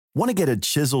Want to get a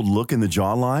chiseled look in the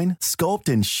jawline? Sculpt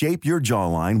and shape your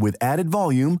jawline with added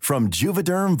volume from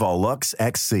Juvederm Volux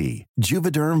XC.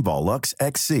 Juvederm Volux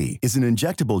XC is an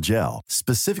injectable gel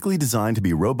specifically designed to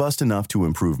be robust enough to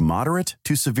improve moderate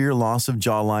to severe loss of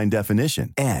jawline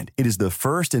definition. And it is the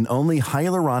first and only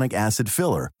hyaluronic acid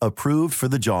filler approved for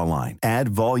the jawline. Add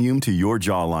volume to your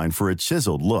jawline for a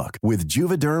chiseled look with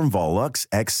Juvederm Volux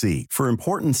XC. For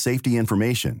important safety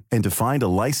information and to find a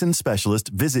licensed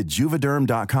specialist, visit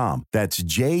juvederm.com. That's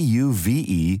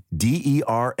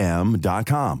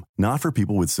JUVEDERM.com. Not for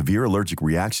people with severe allergic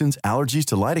reactions, allergies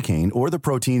to lidocaine, or the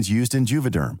proteins used in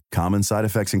Juvederm. Common side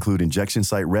effects include injection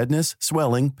site redness,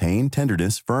 swelling, pain,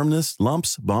 tenderness, firmness,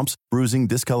 lumps, bumps, bruising,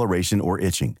 discoloration, or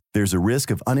itching. There's a risk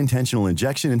of unintentional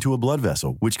injection into a blood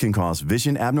vessel, which can cause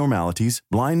vision abnormalities,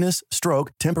 blindness,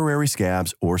 stroke, temporary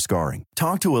scabs, or scarring.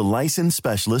 Talk to a licensed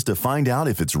specialist to find out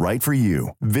if it's right for you.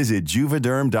 Visit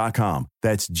Juvederm.com.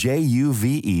 That's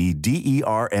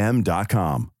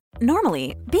JUVEDERM.com.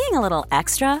 Normally, being a little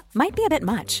extra might be a bit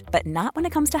much, but not when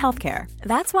it comes to healthcare.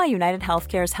 That's why United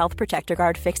Healthcare's Health Protector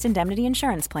Guard fixed indemnity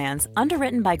insurance plans,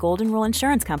 underwritten by Golden Rule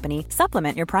Insurance Company,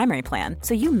 supplement your primary plan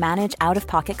so you manage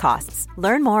out-of-pocket costs.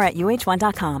 Learn more at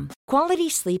UH1.com. Quality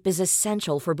sleep is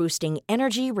essential for boosting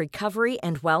energy, recovery,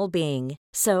 and well-being.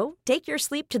 So, take your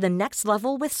sleep to the next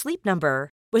level with Sleep Number.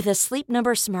 With a Sleep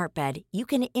Number smart bed, you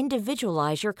can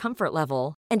individualize your comfort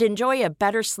level and enjoy a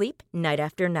better sleep night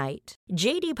after night.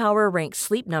 J.D. Power ranks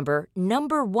Sleep Number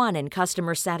number one in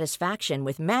customer satisfaction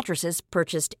with mattresses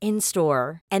purchased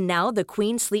in-store. And now the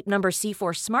Queen Sleep Number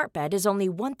C4 smart bed is only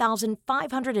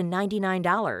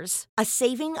 $1,599, a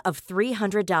saving of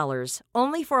 $300,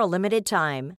 only for a limited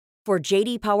time. For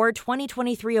J.D. Power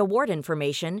 2023 award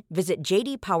information, visit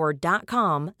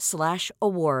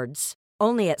jdpower.com/awards.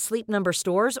 Only at Sleep Number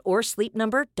stores or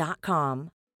sleepnumber.com.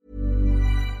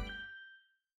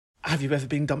 Have you ever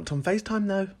been dumped on FaceTime,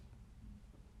 though?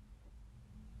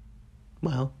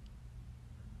 Well,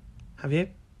 have you?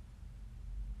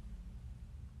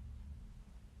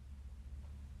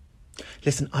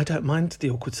 Listen, I don't mind the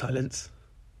awkward silence.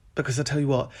 Because I tell you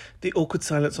what, the awkward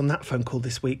silence on that phone call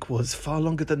this week was far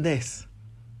longer than this.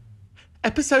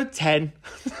 Episode 10.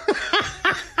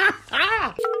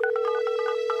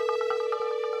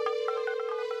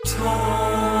 Tone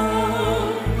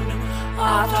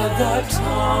after the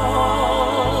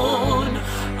tone,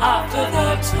 after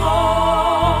the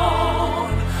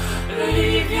tone.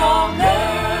 Leave your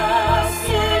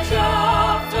message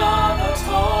after the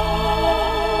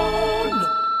tone.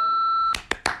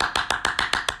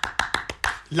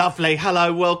 Lovely.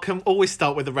 Hello, welcome. Always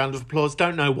start with a round of applause.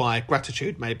 Don't know why.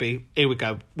 Gratitude, maybe. Here we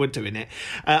go. We're doing it.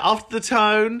 After the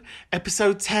tone,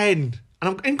 episode 10. And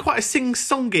I'm in quite a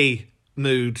sing-songy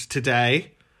mood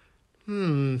today.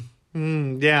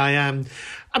 Yeah, I am.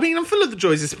 I mean, I'm full of the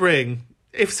joys of spring.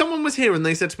 If someone was here and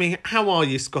they said to me, "How are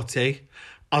you, Scotty?"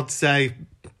 I'd say,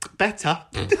 better.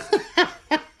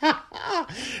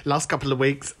 Last couple of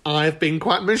weeks, I've been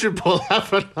quite miserable,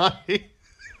 haven't I?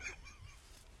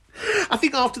 I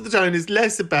think After the Tone is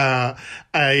less about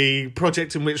a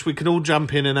project in which we can all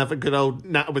jump in and have a good old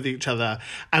natter with each other,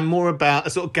 and more about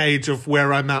a sort of gauge of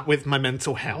where I'm at with my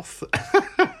mental health.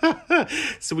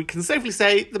 So we can safely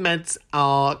say the meds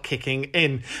are kicking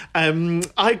in.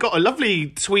 I got a lovely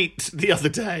tweet the other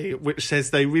day which says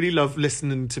they really love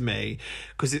listening to me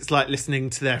because it's like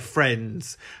listening to their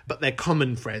friends, but they're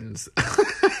common friends.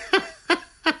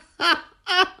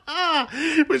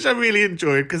 Which I really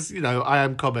enjoyed because, you know, I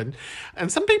am common.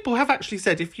 And some people have actually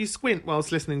said, if you squint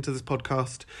whilst listening to this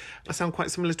podcast, I sound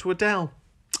quite similar to Adele.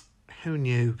 Who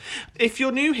knew? If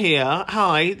you're new here,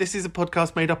 hi, this is a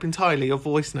podcast made up entirely of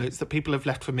voice notes that people have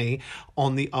left for me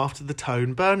on the After the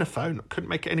Tone burner phone. Couldn't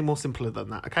make it any more simpler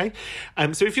than that, okay?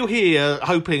 So if you're here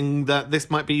hoping that this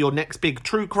might be your next big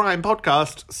true crime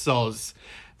podcast, soz.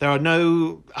 There are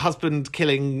no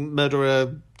husband-killing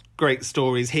murderer great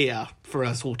stories here for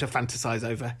us all to fantasize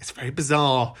over. It's a very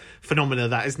bizarre phenomena,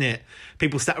 that, isn't it?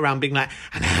 People sat around being like,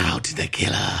 and how did they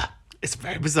kill her? It's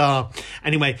very bizarre.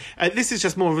 Anyway, this is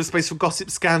just more of a space for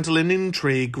gossip, scandal and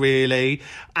intrigue, really.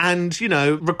 And, you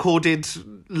know, recorded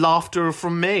laughter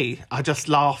from me. I just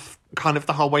laugh kind of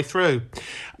the whole way through.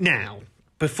 Now,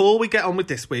 before we get on with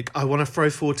this week, I want to throw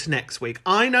forward to next week.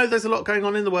 I know there's a lot going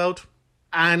on in the world.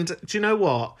 And do you know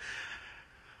what?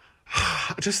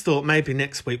 I just thought maybe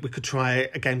next week we could try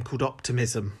a game called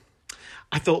Optimism.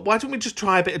 I thought, why don't we just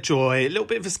try a bit of joy, a little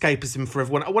bit of escapism for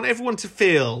everyone? I want everyone to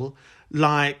feel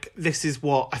like this is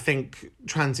what I think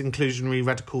trans inclusionary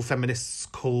radical feminists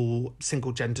call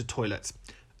single gender toilets.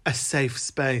 a safe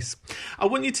space. I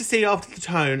want you to see After the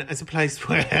Tone as a place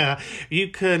where you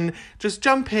can just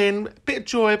jump in, a bit of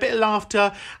joy, a bit of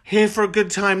laughter, here for a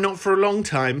good time, not for a long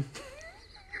time.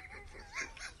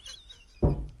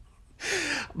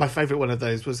 My favourite one of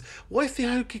those was, what if the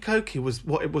Hokey Cokey was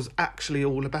what it was actually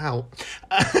all about?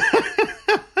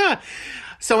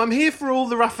 So I'm here for all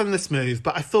the rough and the smooth,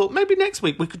 but I thought maybe next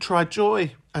week we could try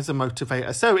joy as a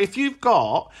motivator. So if you've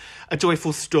got a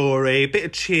joyful story, a bit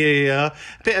of cheer, a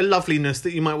bit of loveliness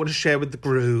that you might want to share with the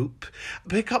group,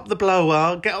 pick up the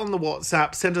blower, get on the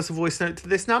WhatsApp, send us a voice note to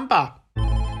this number.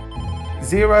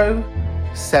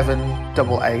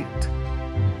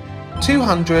 0788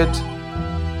 200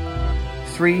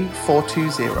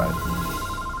 3420.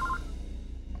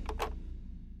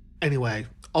 Anyway,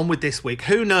 on with this week.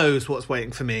 Who knows what's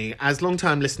waiting for me? As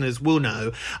long-time listeners will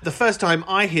know, the first time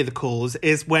I hear the calls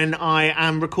is when I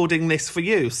am recording this for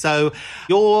you. So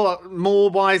you're more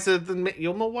wiser than me.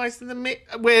 You're more wiser than me.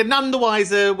 We're none the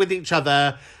wiser with each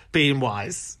other being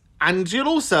wise. And you'll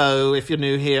also, if you're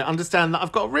new here, understand that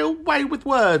I've got a real way with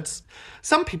words.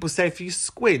 Some people say if you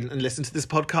squint and listen to this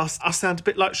podcast, I sound a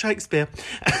bit like Shakespeare.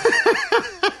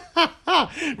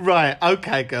 Right,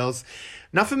 okay, girls.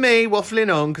 Enough of me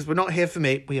waffling on, because we're not here for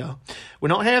me. We are. We're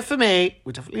not here for me.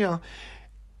 We definitely are.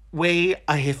 We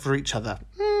are here for each other.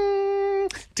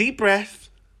 Deep breath.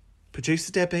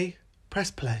 Producer Debbie,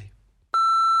 press play.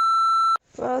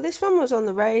 Well, this one was on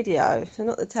the radio, so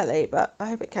not the telly, but I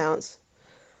hope it counts.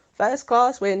 First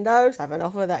class windows have an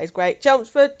offer that is great.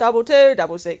 Chelmsford, 22,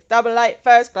 66, 88,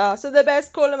 first class are the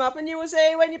best. Call them up and you will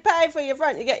see when you pay for your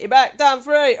front, you get your back done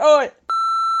free. Oi!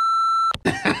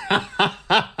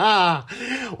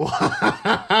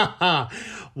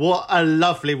 What a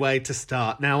lovely way to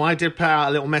start. Now, I did put out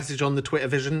a little message on the Twitter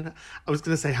vision. I was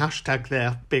going to say hashtag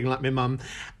there, being like my mum,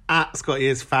 at Scotty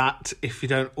is fat, if you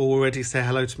don't already say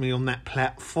hello to me on that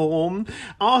platform,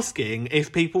 asking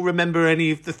if people remember any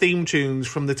of the theme tunes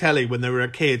from the telly when they were a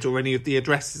kid, or any of the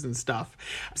addresses and stuff.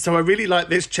 So I really like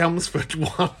this Chelmsford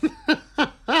one.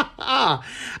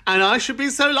 And I should be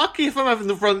so lucky if I'm having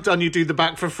the front done, you do the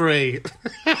back for free.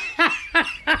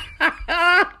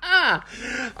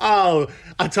 Oh,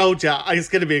 I told you, it's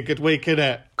going to be a good week, isn't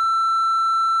it?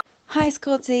 Hi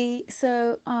Scotty,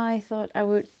 so I thought I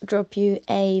would drop you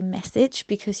a message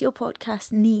because your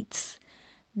podcast needs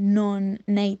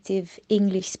non-native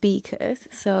English speakers.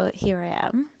 So here I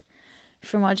am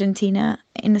from Argentina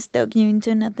in Stoke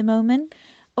Newington at the moment.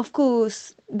 Of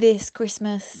course, this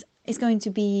Christmas is going to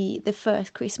be the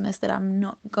first Christmas that I'm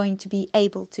not going to be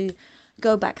able to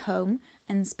go back home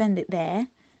and spend it there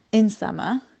in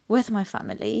summer with my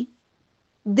family.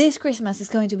 This Christmas is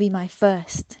going to be my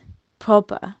first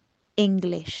proper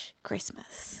English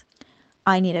Christmas.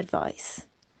 I need advice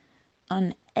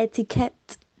on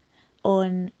etiquette,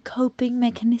 on coping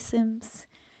mechanisms,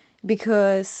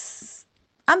 because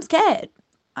I'm scared.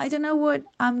 I don't know what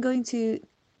I'm going to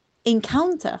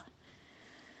encounter.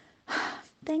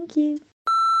 Thank you.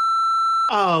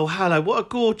 Oh, hello. What a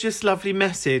gorgeous, lovely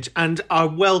message. And I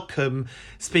welcome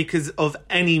speakers of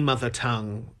any mother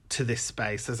tongue to this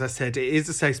space. As I said, it is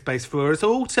a safe space for us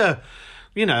all to,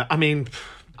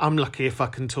 I'm lucky if I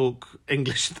can talk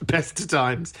English at the best of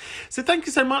times. So thank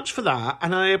you so much for that.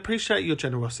 And I appreciate your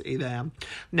generosity there.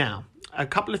 Now, a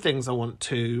couple of things I want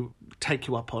to take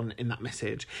you up on in that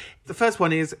message. The first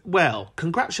one is, well,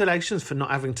 congratulations for not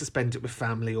having to spend it with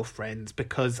family or friends,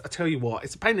 because I tell you what,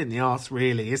 it's a pain in the arse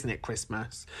really, isn't it,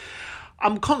 Christmas?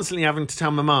 I'm constantly having to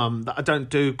tell my mum that I don't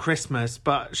do Christmas,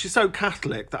 but she's so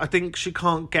Catholic that I think she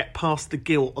can't get past the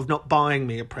guilt of not buying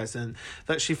me a present,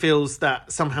 that she feels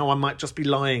that somehow I might just be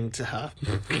lying to her.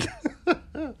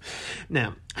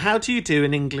 Now, how do you do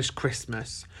an English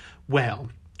Christmas? Well,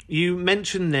 you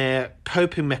mentioned there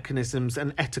coping mechanisms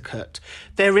and etiquette.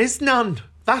 There is none.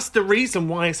 That's the reason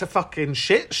why it's a fucking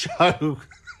shit show.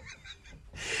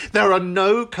 There are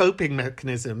no coping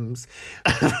mechanisms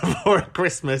for a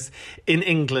Christmas in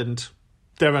England.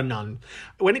 There are none.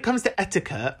 When it comes to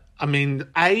etiquette,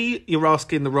 you're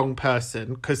asking the wrong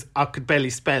person, because I could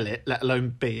barely spell it, let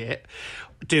alone be it.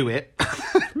 Do it.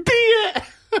 Be it!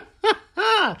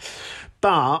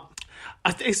 But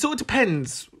it sort of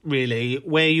depends, really,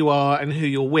 where you are and who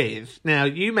you're with. Now,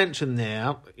 you mentioned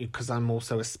there, because I'm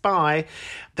also a spy,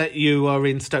 that you are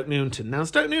in Stoke Newington. Now,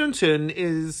 Stoke Newington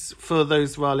is, for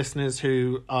those of our listeners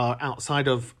who are outside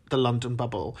of the London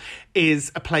bubble,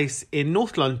 is a place in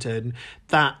North London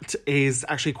that is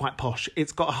actually quite posh.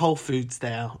 It's got a Whole Foods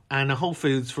there, and a Whole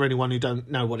Foods, for anyone who don't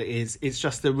know what it is, it's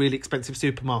just a really expensive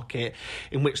supermarket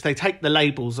in which they take the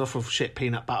labels off of shit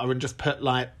peanut butter and just put,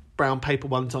 like, brown paper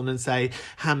ones on and say,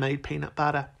 handmade peanut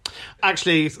butter.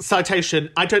 Actually, citation,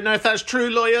 I don't know if that's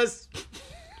true, lawyers.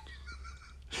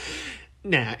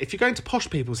 Now, if you're going to posh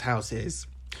people's houses,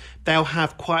 they'll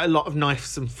have quite a lot of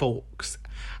knives and forks.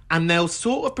 And they'll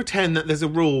sort of pretend that there's a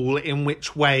rule in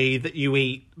which way that you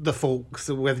eat the forks,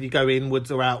 or whether you go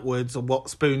inwards or outwards, or what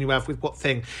spoon you have with what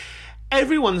thing.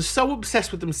 Everyone's so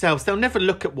obsessed with themselves, they'll never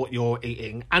look at what you're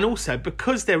eating. And also,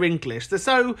 because they're English, they're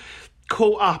so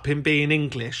caught up in being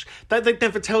English that they'd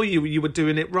never tell you you were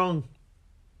doing it wrong.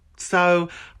 So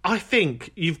I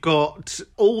think you've got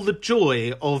all the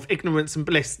joy of ignorance and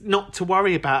bliss not to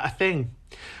worry about a thing.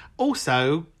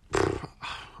 Also,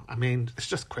 I mean, it's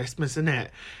just Christmas, isn't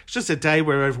it? It's just a day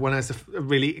where everyone has a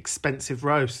really expensive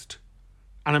roast.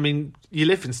 And I mean, you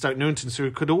live in Stoke Newington, so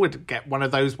you could always get one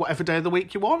of those whatever day of the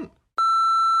week you want.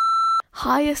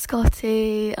 Hiya,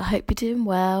 Scotty. I hope you're doing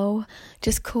well.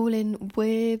 Just calling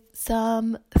with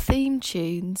some theme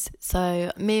tunes.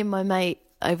 So me and my mate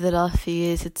over the last few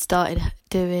years had started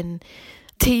doing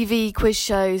TV quiz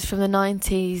shows from the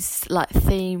 90s, like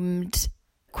themed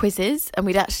quizzes, and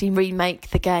we'd actually remake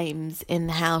the games in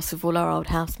the house with all our old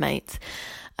housemates.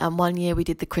 And one year we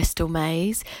did the Crystal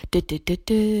Maze.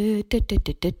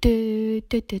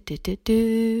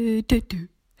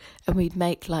 And we'd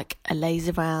make like a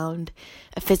laser round,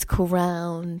 a physical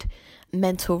round,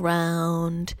 mental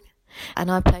round.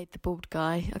 And I played the bald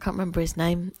guy. I can't remember his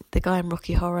name. The guy in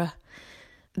Rocky Horror.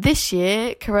 This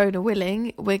year, Corona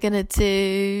willing, we're going to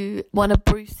do one of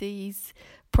Brucey's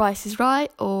Price is Right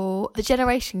or The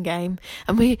Generation Game.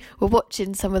 And we were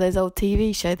watching some of those old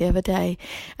TV shows the other day,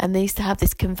 and they used to have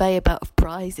this conveyor belt of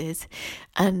prizes,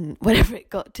 and whenever it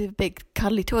got to a big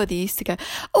cuddly toy, they used to go,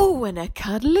 oh, and a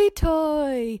cuddly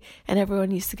toy, and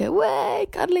everyone used to go, way,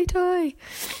 cuddly toy.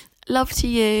 Love to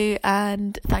you,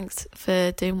 and thanks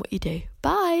for doing what you do.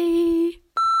 Bye.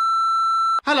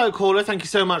 Hello, caller. Thank you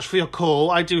so much for your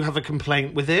call. I do have a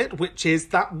complaint with it, which is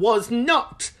that was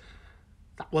not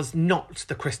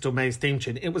the Crystal Maze theme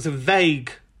tune. It was a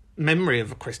vague memory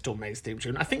of a Crystal Maze theme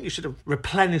tune. I think you should have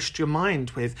replenished your mind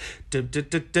with oh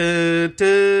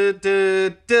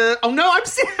no, I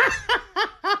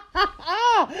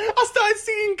started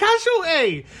singing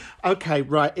Casualty. Okay,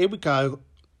 right, here we go.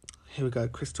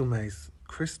 Crystal Maze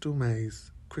goes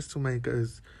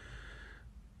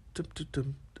dum, dum,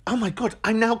 dum. Oh my god,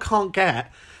 I now can't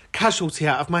get Casualty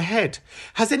out of my head.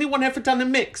 Has anyone ever done a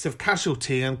mix of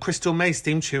Casualty and Crystal Maze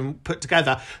theme tune put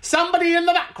together? Somebody in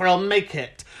the background make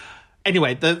it.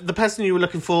 Anyway, the person you were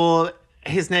looking for,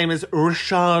 his name is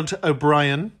Richard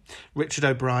O'Brien.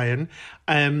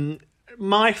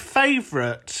 My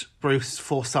favourite Bruce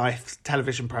Forsyth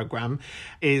television programme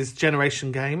is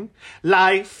Generation Game.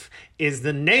 Life is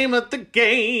the name of the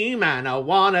game, and I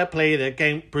want to play the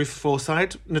game. Bruce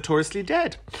Forsyth, notoriously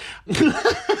dead.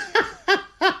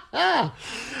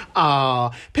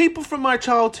 People from my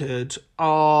childhood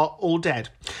are all dead.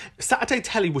 Saturday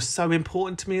telly was so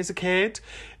important to me as a kid.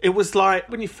 It was like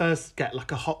when you first get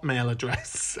like a Hotmail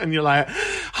address and you're like,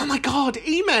 oh my god,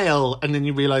 email, and then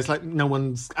you realise like no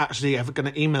one's actually ever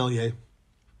going to email you.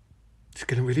 It's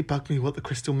going to really bug me what the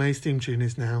Crystal Maze theme tune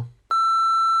is now.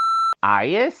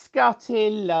 Hiya, Scotty,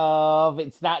 love.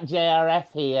 It's that JRF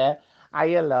here.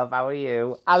 Hiya, love. How are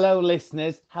you? Hello,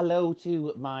 listeners. Hello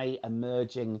to my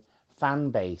emerging fan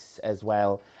base as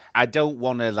well. I don't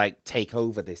want to take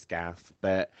over this gaff,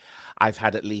 but I've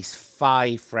had at least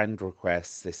 5 friend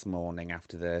requests this morning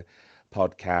after the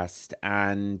podcast,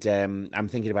 and I'm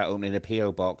thinking about opening a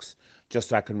PO box just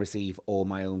so I can receive all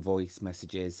my own voice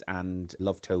messages and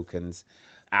love tokens.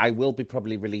 I will be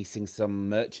probably releasing some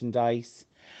merchandise.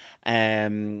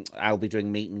 I'll be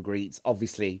doing meet and greets,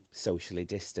 obviously socially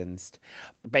distanced.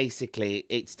 Basically,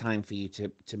 it's time for you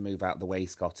to move out the way,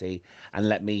 Scotty, and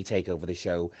let me take over the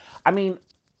show. I mean,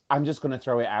 I'm just going to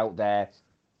throw it out there.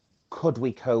 Could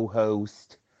we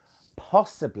co-host?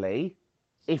 Possibly.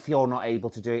 If you're not able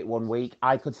to do it one week,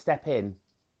 I could step in.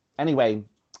 Anyway,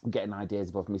 I'm getting ideas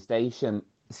above my station.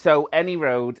 So, any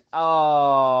road.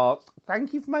 Oh,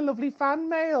 thank you for my lovely fan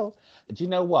mail. Do you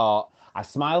know what? I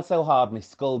smiled so hard, my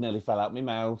skull nearly fell out my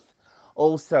mouth.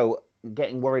 Also,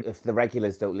 getting worried if the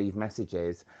regulars don't leave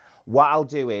messages. What I'll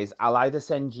do is I'll either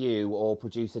send you or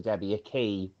producer Debbie a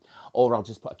key, or I'll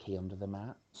just put a key under the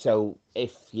mat. So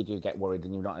if you do get worried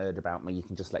and you've not heard about me, you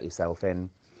can just let yourself in.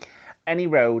 Any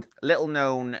road, little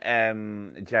known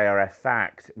JRF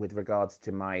fact with regards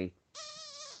to my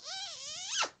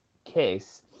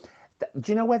kiss.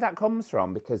 Do you know where that comes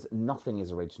from? Because nothing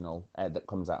is original that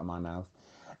comes out of my mouth.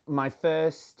 My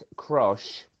first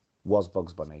crush was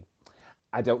Bugs Bunny.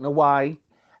 I don't know why.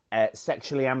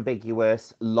 Sexually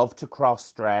ambiguous, love to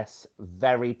cross-dress,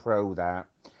 very pro that.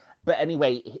 But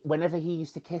anyway, whenever he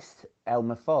used to kiss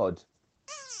Elmer Fudd,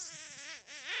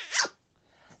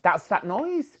 that's that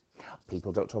noise.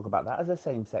 People don't talk about that as a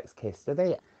same-sex kiss, do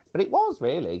they? But it was,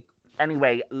 really.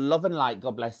 Anyway, love and light.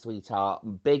 God bless, sweetheart.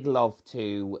 Big love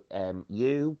to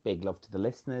you. Big love to the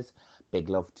listeners. Big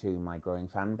love to my growing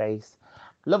fan base.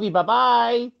 Love you.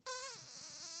 Bye-bye.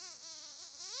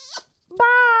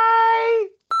 Bye.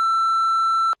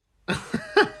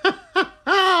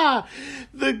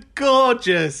 The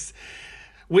gorgeous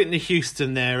Whitney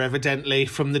Houston there, evidently,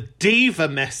 from the diva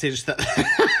message that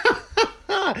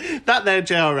that there,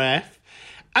 JRF.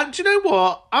 And do you know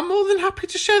what? I'm more than happy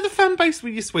to share the fan base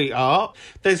with you, sweetheart.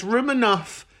 There's room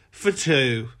enough for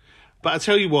two. But I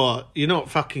tell you what, you're not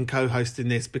fucking co-hosting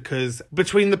this, because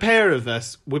between the pair of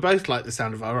us, we both like the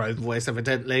sound of our own voice,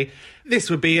 evidently. This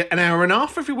would be an hour and a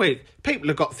half every week. People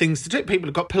have got things to do. People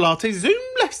have got Pilates Zoom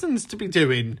lessons to be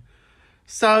doing.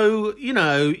 So, you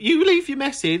know, you leave your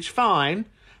message, fine.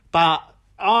 But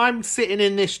I'm sitting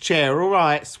in this chair, all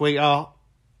right, sweetheart.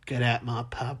 Get out my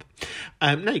pub.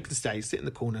 No, you can stay. Sit in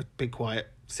the corner. Be quiet.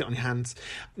 Sit on your hands.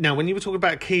 Now, when you were talking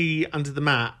about key under the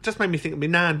mat, just made me think of my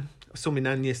nan. I saw my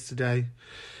nan yesterday.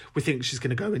 We think she's going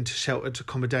to go into sheltered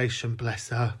accommodation, bless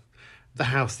her. The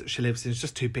house that she lives in is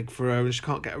just too big for her and she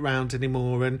can't get around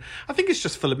anymore. And I think it's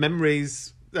just full of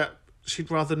memories that she'd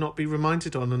rather not be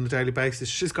reminded on a daily basis.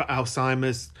 She's got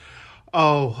Alzheimer's.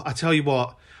 Oh, I tell you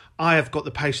what. I have got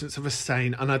the patience of a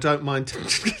saint, and I don't mind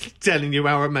telling you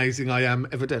how amazing I am,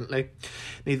 evidently.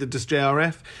 Neither does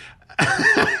JRF.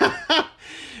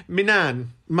 My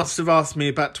nan must have asked me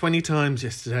about 20 times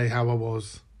yesterday how I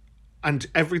was. And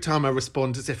every time I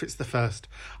respond as if it's the first.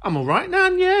 I'm all right,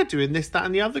 Nan, yeah, doing this, that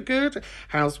and the other, good.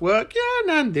 How's work?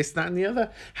 Yeah, Nan, this, that and the other.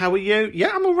 How are you?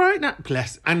 Yeah, I'm all right, Nan.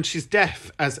 Bless. And she's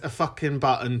deaf as a fucking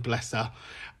button, bless her.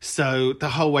 So the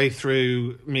whole way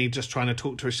through me just trying to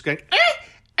talk to her, she's going,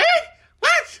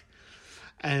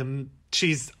 what?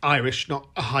 She's Irish, not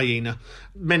a hyena.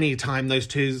 Many a time those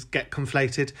two get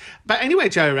conflated. But anyway,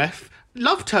 JRF,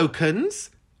 love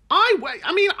tokens.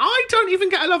 I mean, I don't even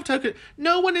get a love token.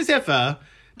 No one has ever.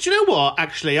 Do you know what?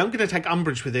 Actually, I'm going to take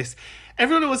umbrage with this.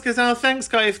 Everyone always goes, oh, thanks,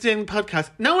 Scotty, for doing the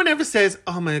podcast. No one ever says,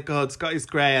 oh, my God, Scotty's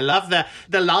great. I love the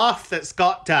laugh that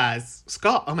Scott does.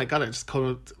 Scott, oh, my God, I just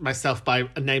called myself by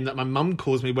a name that my mum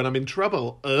calls me when I'm in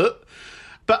trouble.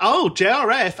 But, oh,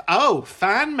 JRF, oh,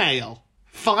 fan mail.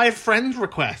 5 friend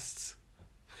requests.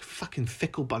 Fucking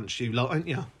fickle bunch, you lot, aren't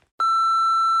you?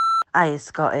 Hi,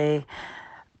 Scotty.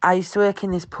 I used to work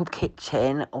in this pub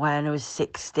kitchen when I was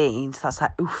 16, so that's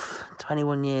like,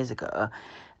 21 years ago.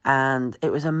 And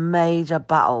it was a major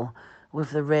battle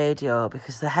with the radio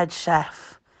because the head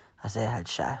chef, I say head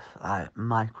chef, like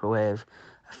microwave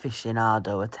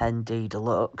aficionado, a 10D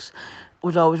deluxe,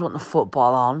 would always want the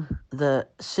football on. The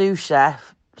sous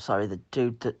chef, the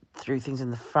dude that threw things in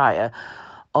the fryer,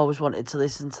 always wanted to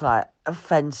listen to like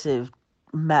offensive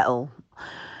metal.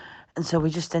 And so we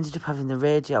just ended up having the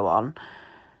radio on.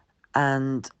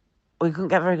 And we couldn't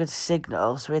get very good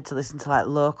signal, so we had to listen to like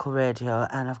local radio.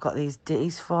 And I've got these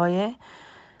ditties for you.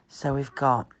 So we've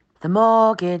got the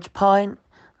mortgage point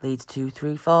leads to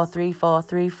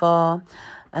 343434.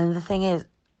 And the thing is,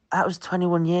 that was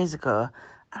 21 years ago,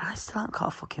 and I still haven't got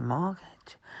a fucking mortgage.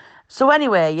 So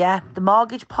anyway, yeah, the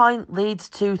mortgage point leads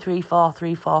to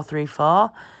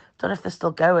 343434. Don't know if they're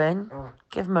still going.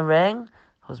 Give them a ring.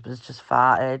 Husband's just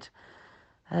farted.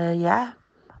 Yeah.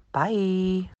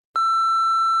 Bye.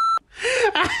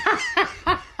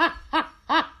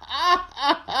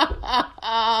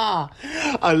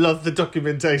 I love the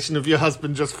documentation of your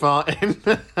husband just farting.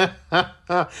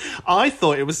 I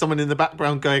thought it was someone in the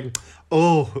background going,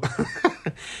 oh,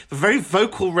 the very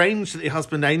vocal range that your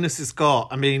husband Anus has got.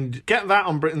 I mean, get that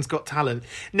on Britain's Got Talent.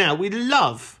 Now, we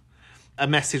love a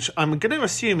message. I'm going to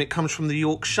assume it comes from the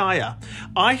Yorkshire.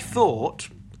 I thought,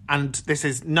 and this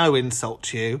is no insult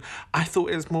to you, I thought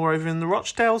it was more over in the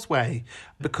Rochdale's way,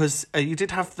 because you did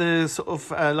have the sort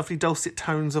of lovely dulcet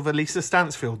tones of Elisa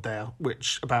Stansfield there,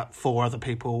 which about 4 other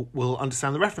people will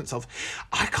understand the reference of.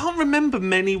 I can't remember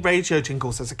many radio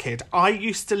jingles as a kid. I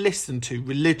used to listen to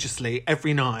religiously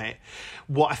every night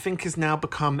what I think has now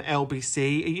become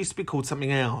LBC. It used to be called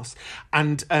something else.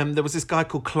 And there was this guy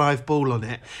called Clive Ball on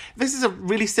it. This is a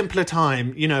really simpler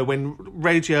time, you know, when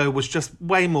radio was just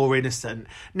way more innocent.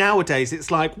 Nowadays,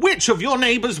 it's like, which of your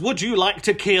neighbours would you like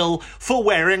to kill for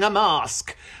wearing a mask?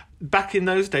 Back in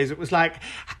those days, it was like,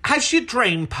 has your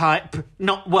drain pipe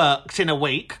not worked in a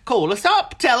week? Call us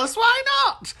up, tell us why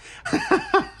not.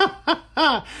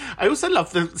 I also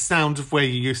love the sound of where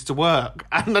you used to work.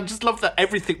 And I just love that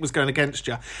everything was going against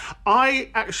you. I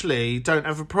actually don't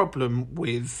have a problem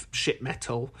with shit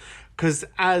metal, because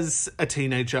as a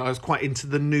teenager, I was quite into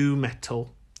the new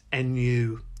metal,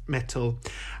 NU metal.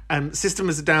 System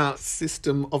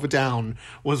of a Down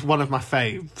was one of my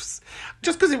faves,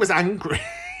 just because it was angry.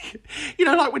 You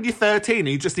know, like when you're 13 and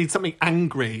you just need something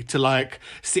angry to, like,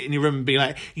 sit in your room and be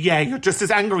like, yeah, you're just as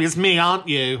angry as me, aren't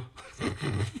you?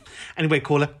 Anyway,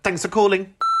 caller, thanks for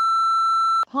calling.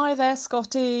 Hi there,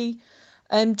 Scotty.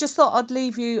 Just thought I'd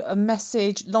leave you a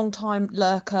message. Long-time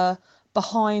lurker,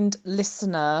 behind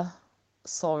listener.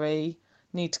 Sorry,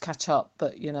 need to catch up,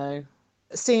 but, you know.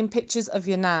 Seeing pictures of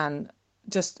your nan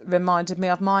just reminded me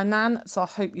of my nan, so I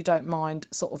hope you don't mind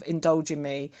sort of indulging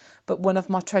me. But one of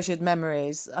my treasured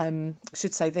memories, I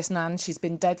should say this nan, she's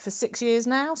been dead for 6 years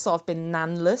now, so I've been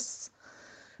nanless,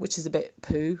 which is a bit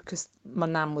poo, because my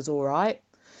nan was all right.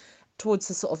 Towards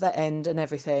the sort of the end and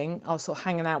everything, I was sort of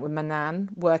hanging out with my nan,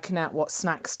 working out what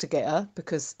snacks to get her,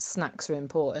 because snacks are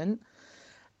important.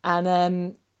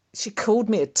 And she called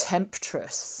me a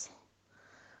temptress.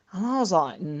 And I was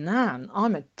like, Nan,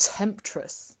 I'm a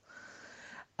temptress.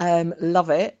 Love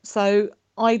it. So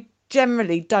I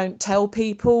generally don't tell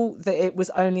people that it was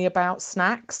only about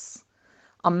snacks.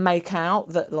 I make out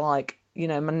that, like, you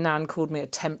know, my nan called me a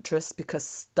temptress because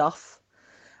stuff.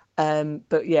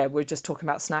 But yeah, we're just talking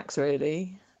about snacks,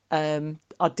 really.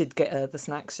 I did get her the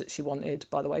snacks that she wanted,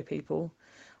 by the way, people.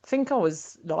 I think it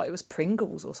was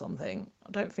Pringles or something.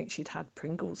 I don't think she'd had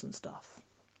Pringles and stuff.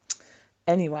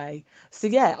 Anyway, so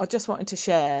yeah, I just wanted to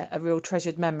share a real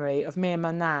treasured memory of me and my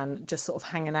nan just sort of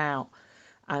hanging out,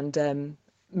 and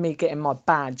me getting my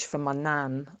badge from my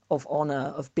nan of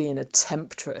honour of being a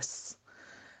temptress.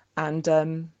 And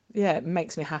yeah, it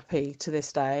makes me happy to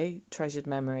this day, treasured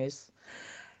memories.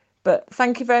 But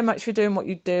thank you very much for doing what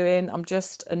you're doing. I'm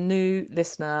just a new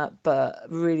listener, but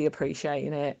really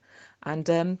appreciating it.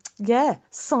 And yeah,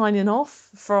 signing off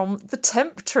from the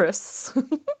temptress.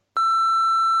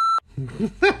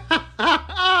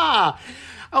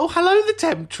 Oh, hello, the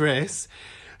temptress.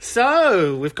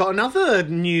 So, we've got another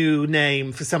new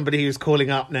name for somebody who's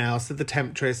calling up now. So, the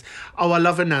temptress. Oh, I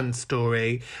love a nan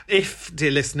story. If,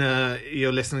 dear listener,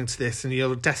 you're listening to this and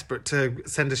you're desperate to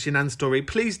send us your nan story,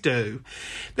 please do.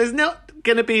 There's not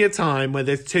going to be a time where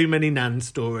there's too many nan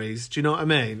stories. Do you know what I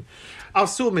mean? I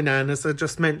saw my nan, as I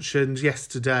just mentioned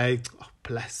yesterday. Oh,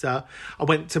 bless her. I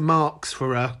went to Marks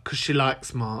for her because she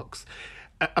likes Marks.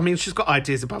 I mean, she's got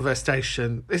ideas above her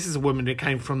station. This is a woman who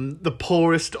came from the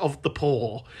poorest of the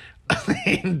poor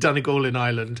in Donegal in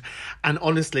Ireland. And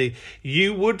honestly,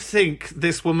 you would think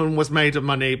this woman was made of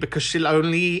money because she'll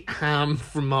only eat ham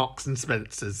from Marks and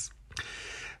Spencer's.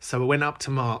 So I went up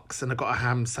to Marks and I got a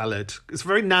ham salad. It's a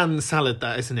very nan salad,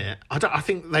 that, isn't it? I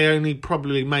think they only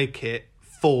probably make it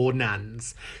for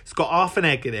nans. It's got half an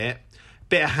egg in it,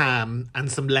 bit of ham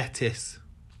and some lettuce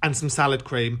and some salad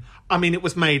cream. I mean, it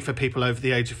was made for people over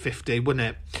the age of 50, wasn't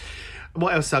it?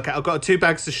 What else did I get? I got 2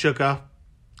 bags of sugar,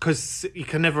 because you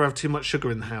can never have too much sugar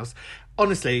in the house.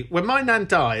 Honestly, when my nan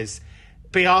dies,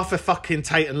 be half a fucking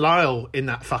Tate and Lyle in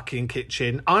that fucking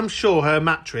kitchen. I'm sure her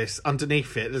mattress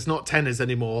underneath it, there's not tenors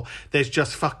anymore. There's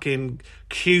just fucking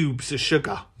cubes of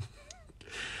sugar.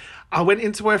 I went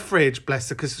into her fridge, bless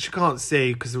her, because she can't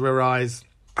see because of her eyes.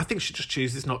 I think she just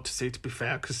chooses not to see, to be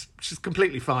fair, because she's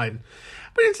completely fine.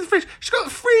 Went into the fridge. She's got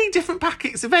 3 different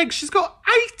packets of eggs. She's got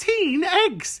 18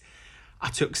 eggs. I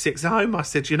took 6 home. I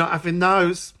said, you're not having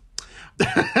those.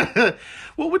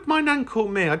 What would my nan call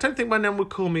me? I don't think my nan would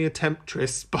call me a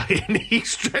temptress by any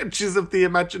stretches of the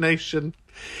imagination.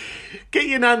 Get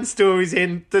your nan stories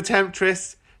in. The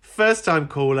temptress. First time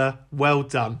caller. Well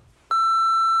done.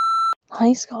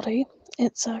 Hi, Scotty.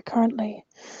 It's currently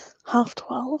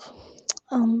 12:30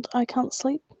 and I can't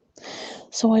sleep.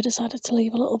 So I decided to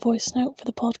leave a little voice note for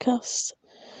the podcast.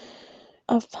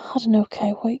 I've had an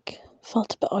okay week,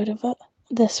 felt a bit out of it.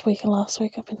 This week and last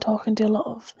week I've been talking to a lot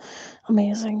of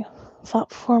amazing fat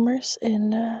performers in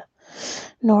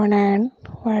Northern Ireland,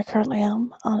 where I currently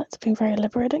am, and it's been very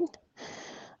liberating.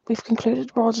 We've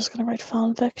concluded we're all just going to write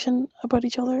fan fiction about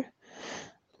each other,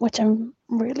 which I'm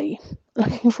really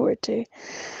looking forward to.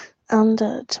 And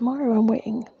tomorrow I'm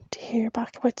waiting to hear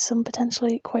back about some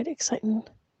potentially quite exciting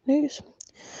news.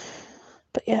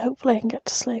 But yeah, hopefully I can get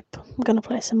to sleep. I'm going to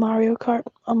play some Mario Kart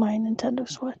on my Nintendo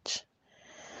Switch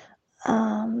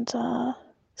and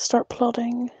start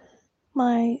plotting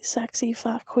my sexy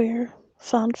fat queer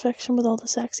fan fiction with all the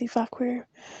sexy fat queer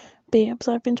babes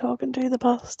I've been talking to the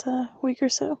past week or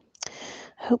so.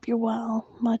 I hope you're well,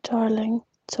 my darling.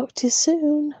 Talk to you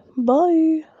soon.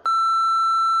 Bye.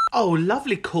 Oh,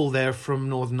 lovely call there from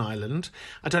Northern Ireland.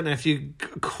 I don't know if you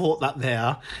caught that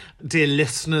there, dear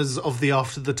listeners of the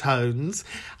After the Tones.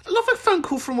 I love a phone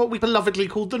call from what we belovedly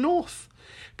called the North.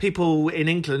 people in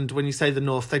England, when you say the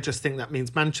north, they just think that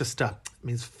means Manchester. It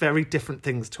means very different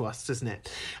things to us, doesn't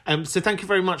it? So thank you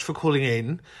very much for calling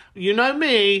in. You know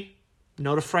me,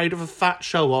 not afraid of a fat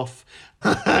show-off.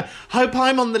 Hope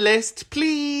I'm on the list,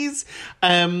 please.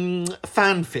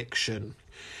 Fan fiction.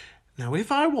 Now,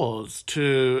 if I was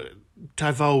to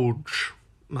divulge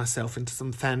myself into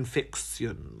some fan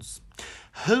fictions,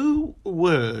 who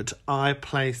would I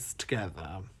place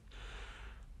together?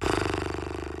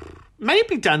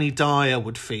 Maybe Danny Dyer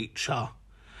would feature.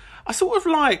 I sort of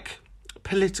like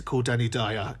political Danny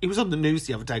Dyer. He was on the news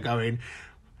the other day going,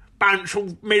 bunch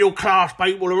of middle-class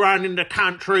people around in the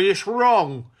country, it's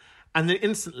wrong. And then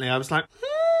instantly I was like,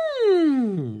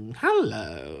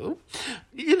 hello.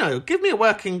 You know, give me a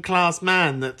working-class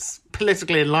man that's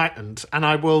politically enlightened and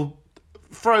I will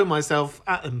throw myself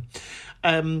at them.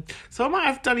 So I might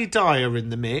have Danny Dyer in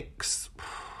the mix.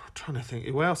 Trying to think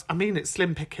who else. I mean, it's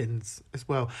slim pickings as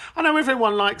well. I know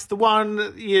everyone likes the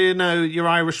one, you know, your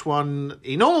Irish one,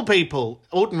 normal people,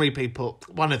 ordinary people,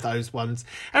 one of those ones.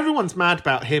 Everyone's mad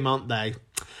about him, aren't they?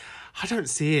 I don't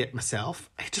see it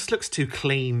myself. He just looks too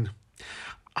clean.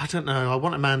 I don't know. I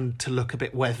want a man to look a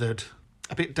bit weathered,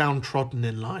 a bit downtrodden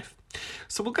in life.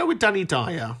 So we'll go with Danny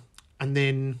Dyer. And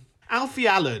then Alfie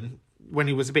Allen, when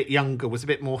he was a bit younger, was a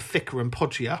bit more thicker and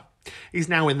podgier. He's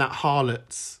now in that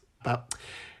harlots, but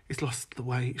he's lost the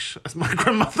weight, as my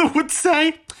grandmother would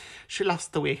say. She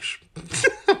lost the weight.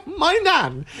 My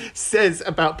nan says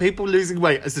about people losing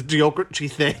weight as a geography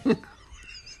thing.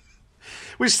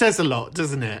 Which says a lot,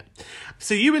 doesn't it?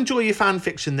 So you enjoy your fan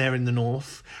fiction there in the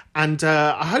north, and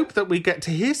I hope that we get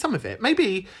to hear some of it.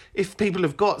 Maybe if people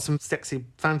have got some sexy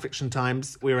fan fiction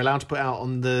times we're allowed to put out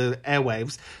on the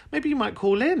airwaves, maybe you might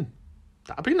call in.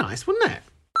 That'd be nice, wouldn't it?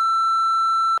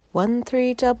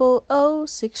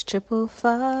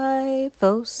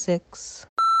 1300655506.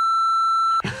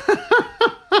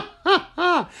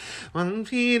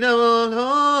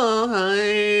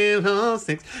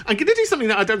 13006556. I'm going to do something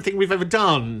that I don't think we've ever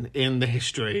done in the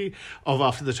history of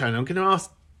After the Tone. I'm going to ask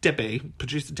Debbie,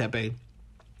 producer Debbie,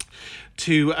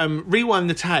 to rewind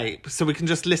the tape so we can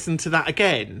just listen to that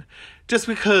again. Just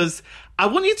because I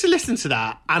want you to listen to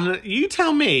that and you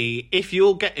tell me if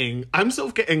you're getting... I'm sort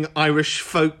of getting Irish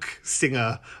folk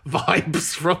singer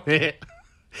vibes from it.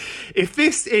 If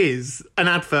this is an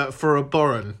advert for a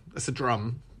boran, that's a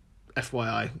drum,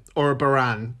 FYI, or a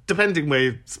baran, depending where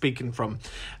you're speaking from,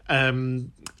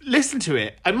 listen to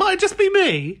it. It might just be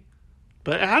me,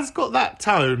 but it has got that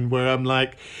tone where I'm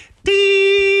like,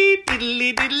 dee,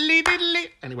 diddly, diddly, diddly.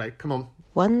 Anyway, come on.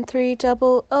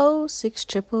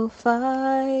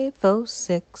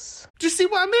 1300655506. Do you see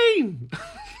what I mean?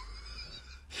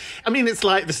 I mean, it's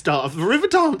like the start of the river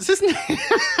dance, isn't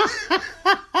it?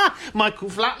 Michael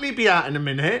Flatley be out in a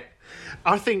minute.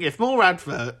 I think if more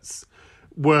adverts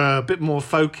were a bit more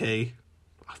folky,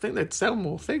 I think they'd sell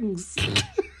more things.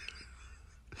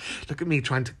 Look at me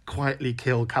trying to quietly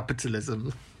kill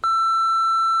capitalism.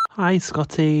 Hi,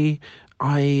 Scotty.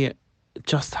 I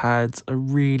just had a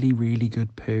really, really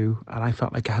good poo and I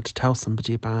felt like I had to tell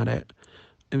somebody about it.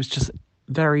 It was just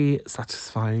very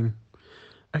satisfying.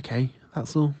 Okay,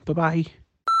 that's all. Bye-bye.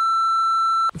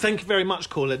 Thank you very much,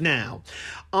 caller. Now,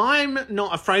 I'm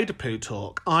not afraid of poo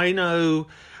talk. I know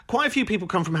quite a few people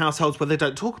come from households where they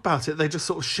don't talk about it. They just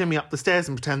sort of shimmy up the stairs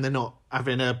and pretend they're not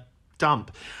having a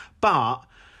dump. But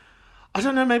I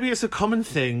don't know, maybe it's a common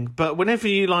thing, but whenever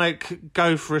you, like,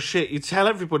 go for a shit, you tell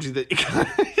everybody that you go,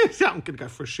 I'm going to go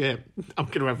for a shit. I'm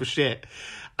going to have a shit.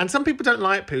 And some people don't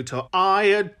like poo talk. I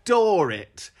adore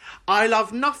it. I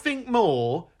love nothing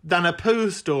more than a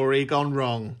poo story gone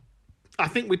wrong. I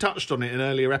think we touched on it in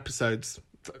earlier episodes.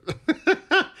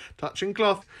 Touching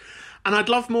cloth. And I'd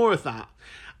love more of that.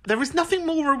 There is nothing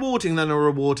more rewarding than a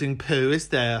rewarding poo, is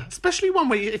there? Especially one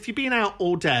where if you've been out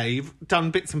all day, you've done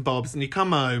bits and bobs, and you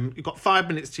come home, you've got 5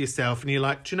 minutes to yourself, and you're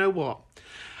like, do you know what?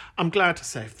 I'm glad I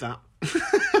saved that.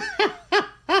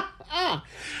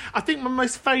 I think my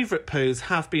most favourite poos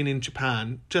have been in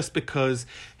Japan, just because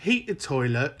heated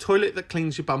toilet that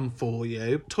cleans your bum for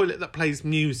you, toilet that plays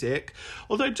music,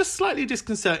 although just slightly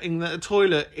disconcerting that a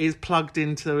toilet is plugged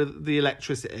into the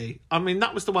electricity. I mean,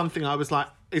 that was the one thing I was like,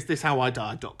 is this how I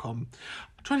died.com.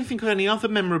 I'm trying to think of any other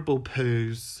memorable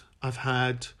poos I've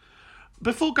had.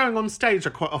 Before going on stage, I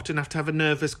quite often have to have a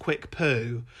nervous, quick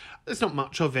poo. There's not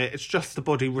much of it. It's just the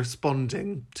body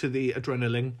responding to the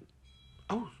adrenaline.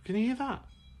 Oh, can you hear that?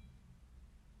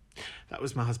 That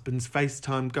was my husband's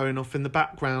FaceTime going off in the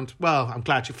background. Well, I'm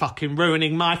glad you're fucking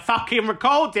ruining my fucking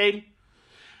recording.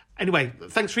 Anyway,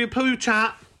 thanks for your poo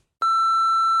chat.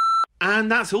 And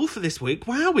that's all for this week.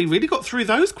 Wow, we really got through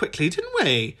those quickly, didn't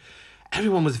we?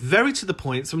 Everyone was very to the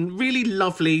point. Some really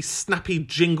lovely, snappy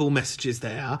jingle messages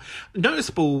there.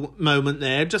 Noticeable moment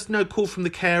there. Just no call from the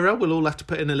carer. We'll all have to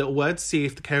put in a little word to see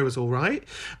if the carer's all right.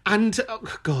 And,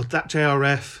 oh God, that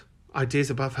JRF. Ideas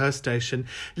above her station.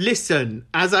 Listen,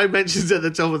 as I mentioned at the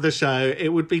top of the show, it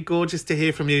would be gorgeous to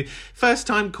hear from you. First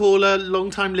time caller, long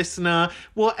time listener,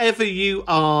 whatever you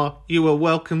are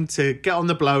welcome to get on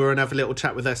the blower and have a little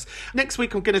chat with us. Next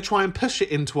week I'm going to try and push it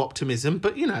into optimism,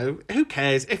 but you know, who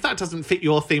cares? If that doesn't fit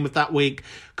your theme of that week,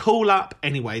 call up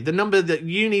anyway. The number that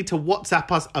you need to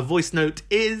WhatsApp us a voice note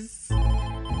is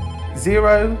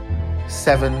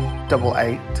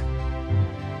 0788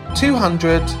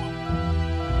 200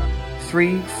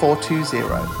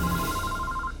 3420.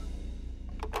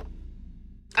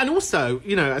 And also,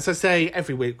 you know, as I say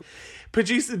every week,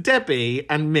 producer Debbie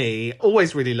and me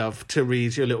always really love to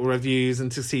read your little reviews and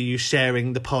to see you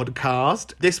sharing the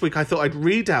podcast. This week I thought I'd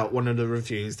read out one of the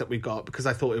reviews that we got because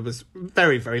I thought it was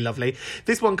very, very lovely.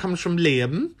 This one comes from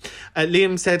Liam.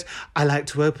 Liam said, I like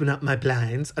to open up my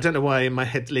blinds. I don't know why in my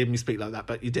head, Liam, you speak like that,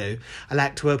 but you do. I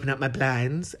like to open up my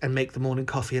blinds and make the morning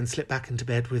coffee and slip back into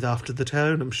bed with After the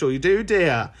Tone. I'm sure you do,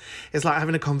 dear. It's like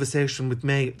having a conversation with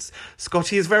mates.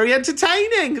 Scotty is very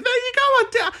entertaining. There you go.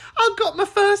 I got my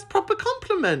first proper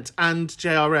compliment. And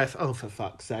JRF, oh, for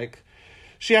fuck's sake.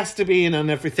 She has to be in on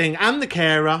everything. And the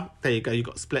carer. There you go, you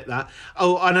got to split that.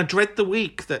 Oh, and I dread the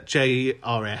week that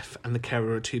JRF and the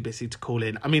carer are too busy to call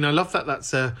in. I mean, I love that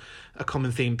that's a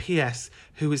common theme. P.S.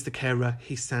 Who is the carer?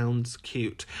 He sounds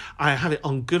cute. I have it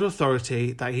on good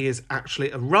authority that he is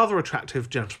actually a rather attractive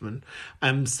gentleman.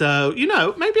 So, you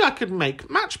know, maybe I could make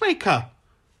matchmaker.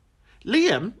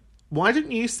 Liam, why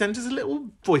don't you send us a little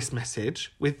voice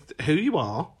message with who you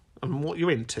are and what you're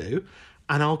into,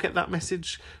 and I'll get that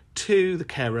message to the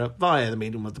carer via the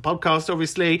medium of the podcast,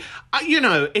 obviously. You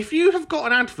know, if you have got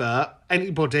an advert,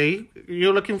 anybody,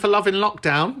 you're looking for love in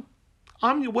lockdown,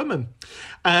 I'm your woman.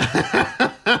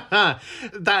 That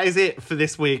is it for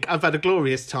this week. I've had a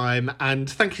glorious time, and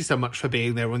thank you so much for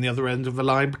being there on the other end of the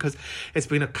line, because it's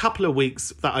been a couple of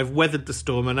weeks that I've weathered the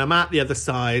storm and I'm at the other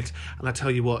side, and I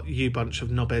tell you what, you bunch of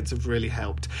knobheads have really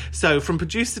helped. So from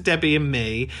producer Debbie and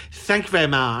me, thank you very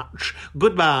much,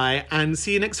 goodbye, and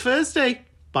see you next Thursday.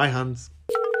 Bye, Hans.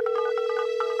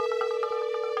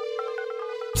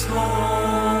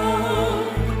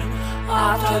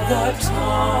 After the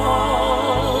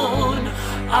tone,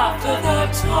 after the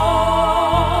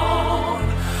tone,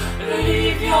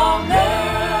 leave your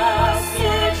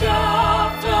message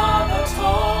after the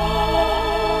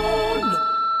tone.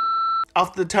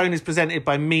 After the Tone is presented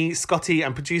by me, Scotty,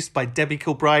 and produced by Debbie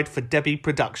Kilbride for Debbie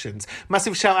Productions.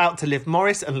 Massive shout out to Liv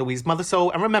Morris and Louise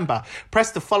Mothersole, and remember,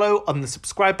 press the follow on the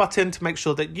subscribe button to make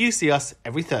sure that you see us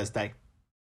every Thursday.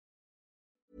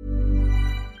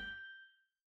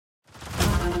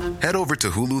 Head over to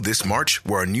Hulu this March,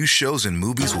 where our new shows and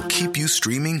movies will keep you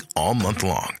streaming all month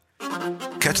long.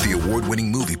 Catch the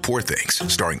award-winning movie Poor Things,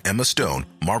 starring Emma Stone,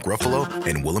 Mark Ruffalo,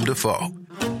 and Willem Dafoe.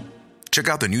 Check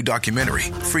out the new documentary,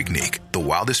 Freaknik, The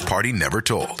Wildest Party Never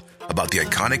Told, about the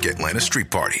iconic Atlanta street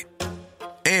party.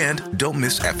 And don't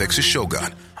miss FX's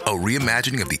Shogun, a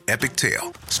reimagining of the epic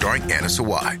tale, starring Anna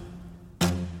Sawai.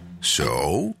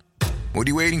 So, what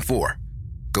are you waiting for?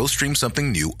 Go stream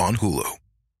something new on Hulu.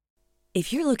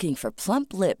 If you're looking for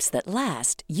plump lips that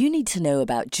last, you need to know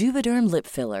about Juvederm lip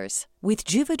fillers. With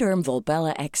Juvederm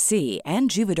Volbella XC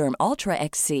and Juvederm Ultra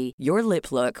XC, your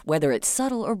lip look, whether it's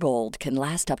subtle or bold, can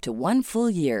last up to 1 full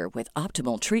year with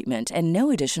optimal treatment and no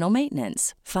additional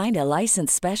maintenance. Find a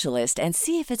licensed specialist and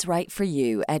see if it's right for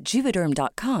you at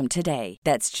Juvederm.com today.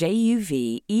 That's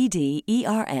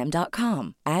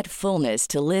JUVEDERM.com. Add fullness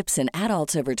to lips in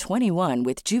adults over 21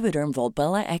 with Juvederm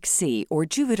Volbella XC or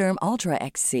Juvederm Ultra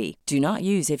XC. Do not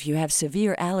use if you have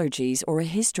severe allergies or a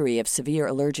history of severe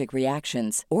allergic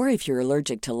reactions, or if you're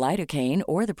allergic to lidocaine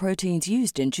or the proteins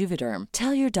used in Juvederm.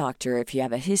 Tell your doctor if you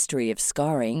have a history of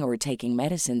scarring or taking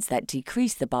medicines that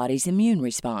decrease the body's immune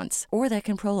response or that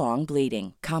can prolong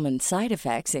bleeding. Common side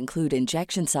effects include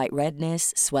injection site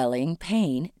redness, swelling,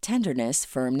 pain, tenderness,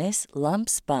 firmness,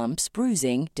 lumps, bumps,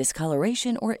 bruising,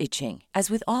 discoloration, or itching. As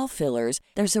with all fillers,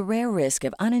 there's a rare risk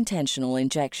of unintentional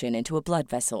injection into a blood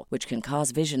vessel, which can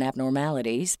cause vision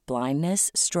abnormalities,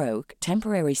 blindness, stroke,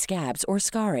 temporary scabs, or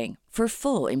scarring. For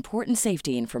full, important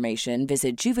safety information,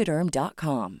 visit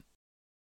Juvederm.com.